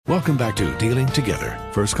Welcome back to Dealing Together.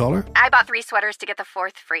 First caller? I bought 3 sweaters to get the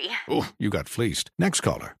 4th free. Oh, you got fleeced. Next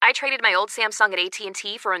caller? I traded my old Samsung at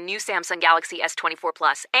AT&T for a new Samsung Galaxy S24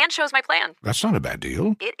 Plus and chose my plan. That's not a bad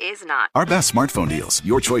deal. It is not. Our best smartphone deals.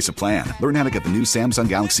 Your choice of plan. Learn how to get the new Samsung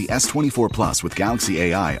Galaxy S24 Plus with Galaxy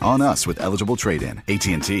AI on us with eligible trade-in.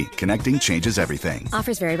 AT&T. Connecting changes everything.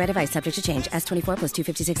 Offers vary by device. Subject to change. S24 plus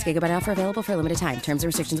 256 gigabyte offer available for a limited time. Terms and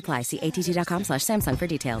restrictions apply. See att.com/Samsung for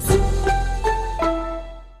details.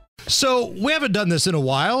 So we haven't done this in a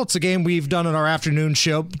while. It's a game we've done on our afternoon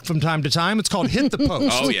show from time to time. It's called Hit the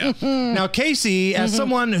Post. Oh, yeah. Now, Casey, as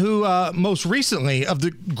someone who most recently of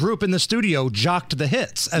the group in the studio jocked the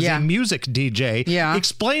hits as a music DJ,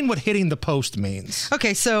 explain what hitting the post means.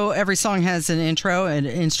 Okay, so every song has an intro, an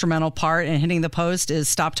instrumental part, and hitting the post is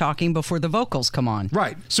stop talking before the vocals come on.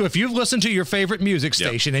 Right. So if you've listened to your favorite music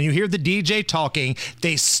station and you hear the DJ talking,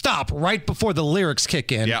 they stop right before the lyrics kick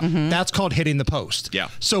in. Yeah. That's called hitting the post. Yeah.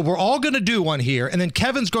 So we're all going to do one here, and then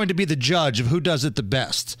Kevin's going to be the judge of who does it the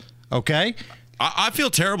best. Okay? I feel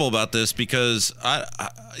terrible about this because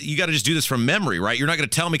you got to just do this from memory, right? You're not going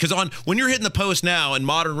to tell me because when you're hitting the post now in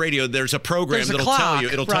modern radio, there's a program that'll tell you.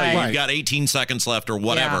 It'll tell you you've got 18 seconds left or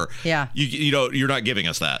whatever. Yeah. You're not giving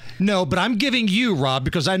us that. No, but I'm giving you, Rob,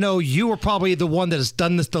 because I know you are probably the one that has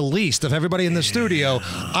done this the least of everybody in the studio.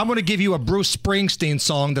 I'm going to give you a Bruce Springsteen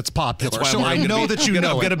song that's popular. That's why so I know that you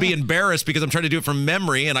know I'm going to be embarrassed because I'm trying to do it from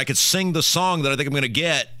memory, and I could sing the song that I think I'm going to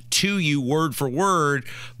get to you word for word,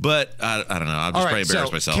 but I don't know. I'm just probably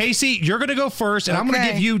embarrassed myself. Casey, you're going to go first, and I'm going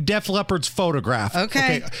to give you Def Leppard's Photograph.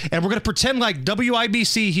 Okay. And we're going to pretend like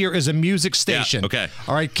WIBC here is a music station. Yeah, okay.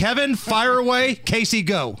 All right, Kevin, fire away. Casey,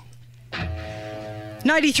 go.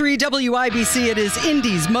 93 WIBC, it is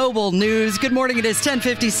Indy's Mobile News. Good morning, it is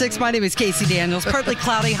 10:56. My name is Casey Daniels. Partly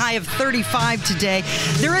cloudy, high of 35 today.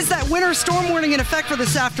 There is that winter storm warning in effect for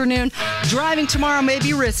this afternoon. Driving tomorrow may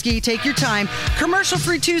be risky. Take your time.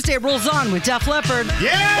 Commercial-free Tuesday rolls on with Def Leppard.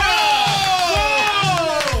 Yeah!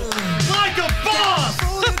 Whoa! Like a boss!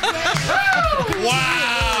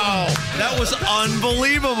 Wow! That was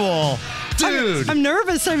unbelievable. Dude. I'm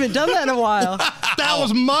nervous. I haven't done that in a while. That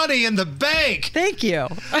was money in the bank. Thank you.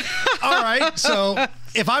 All right, so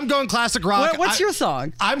if I'm going classic rock... What's your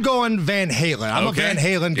song? I'm going Van Halen. I'm a Van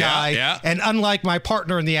Halen guy. And unlike my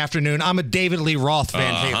partner in the afternoon, I'm a David Lee Roth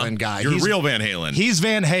Van Halen guy. You're real Van Halen. He's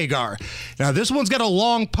Van Hagar. Now, this one's got a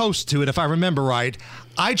long post to it, if I remember right.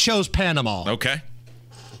 I chose Panama. Okay.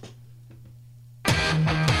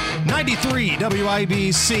 93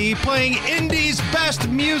 WIBC, playing Indy's best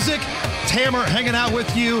music. Hammer hanging out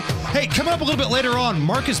with you. Hey, coming up a little bit later on,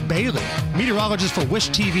 Marcus Bailey, meteorologist for Wish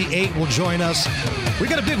TV 8, will join us. We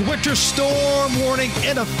got a big winter storm warning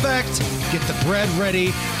in effect. Get the bread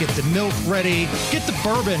ready, get the milk ready, get the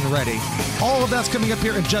bourbon ready. All of that's coming up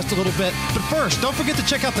here in just a little bit. But first, don't forget to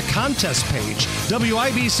check out the contest page,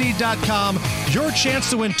 WIBC.com. Your chance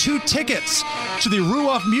to win 2 tickets to the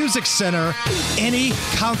Ruoff Music Center, any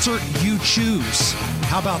concert you choose.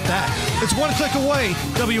 How about that? It's one click away.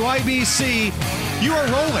 WIBC. You are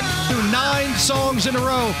rolling through 9 songs in a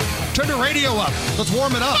row. Turn the radio up. Let's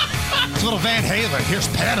warm it up. It's a little Van Halen. Here's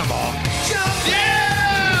Panama.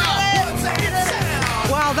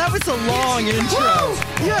 Wow, that was a long intro.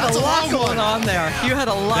 You had a lot going on there. You had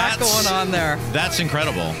a lot going on there. That's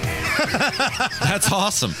incredible. That's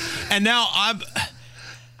awesome. And now I'm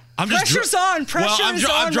Pressure's on. Pressure's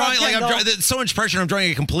on. I'm drawing there's so much pressure. I'm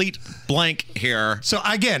drawing a complete blank here. So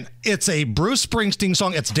again, it's a Bruce Springsteen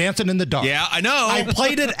song. It's "Dancing in the Dark." Yeah, I know. I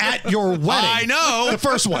played it at your wedding. I know. The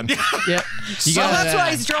first one. Yeah. That's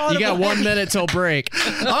why he's drawing. You got 1 minute till break.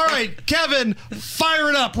 All right, Kevin,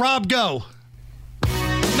 fire it up. Rob, go.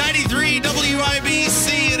 93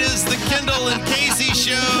 WIBC. It is the Kendall and Casey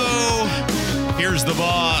show. Here's the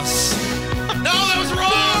boss. No, that was wrong.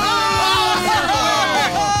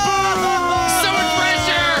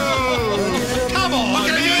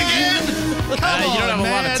 You don't have a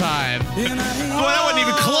lot of time. Well, that wasn't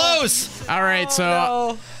even close. All right,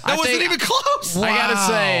 so that wasn't even close. I gotta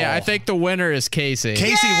say, I think the winner is Casey.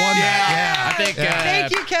 Casey won that. Yeah, I think.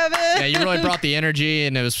 Thank you, Kevin. Yeah, you really brought the energy,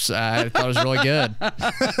 and it was. I thought it was really good.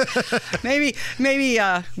 Maybe.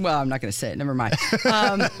 Well, I'm not gonna say it. Never mind.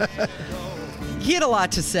 He had a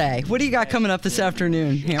lot to say. What do you got coming up this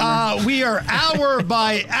afternoon, Hammer? We are hour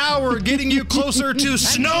by hour getting you closer to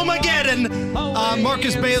Snowmageddon.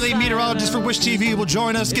 Marcus Bailey, meteorologist for Wish TV, will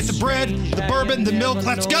join us. Get the bread, the bourbon, the milk.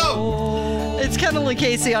 Let's go. It's Kendall and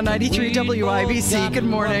Casey on 93 WIBC. Good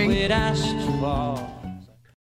morning.